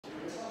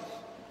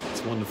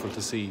It's wonderful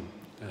to see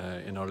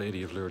in Our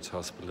Lady of Lourdes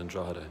Hospital in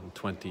Drogheda in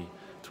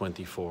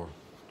 2024.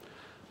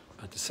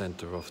 At the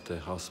centre of the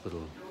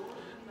hospital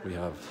we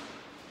have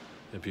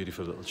a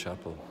beautiful little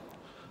chapel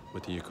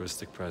with the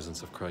Eucharistic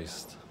presence of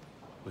Christ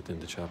within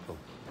the chapel.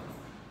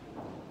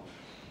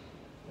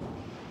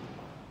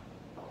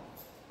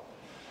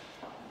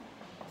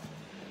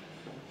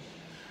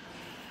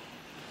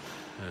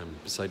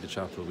 Beside the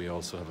chapel we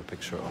also have a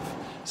picture of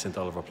St.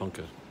 Oliver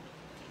Plunkett,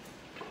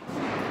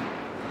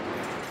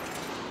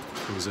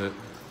 who was a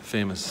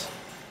famous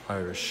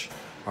Irish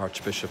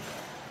archbishop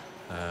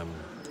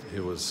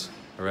who was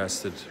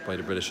arrested by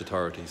the British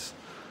authorities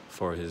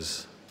for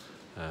his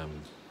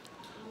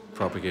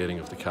propagating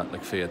of the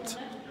Catholic faith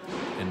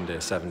in the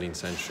 17th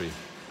century,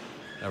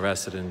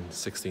 arrested in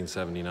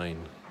 1679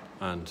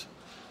 and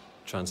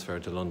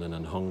transferred to London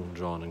and hung,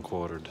 drawn and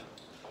quartered,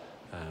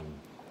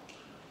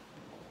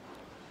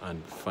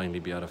 and finally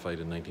beatified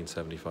in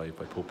 1975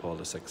 by Pope Paul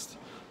VI.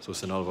 So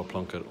St. Oliver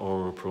Plunkett,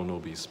 ora pro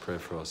nobis, pray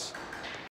for us.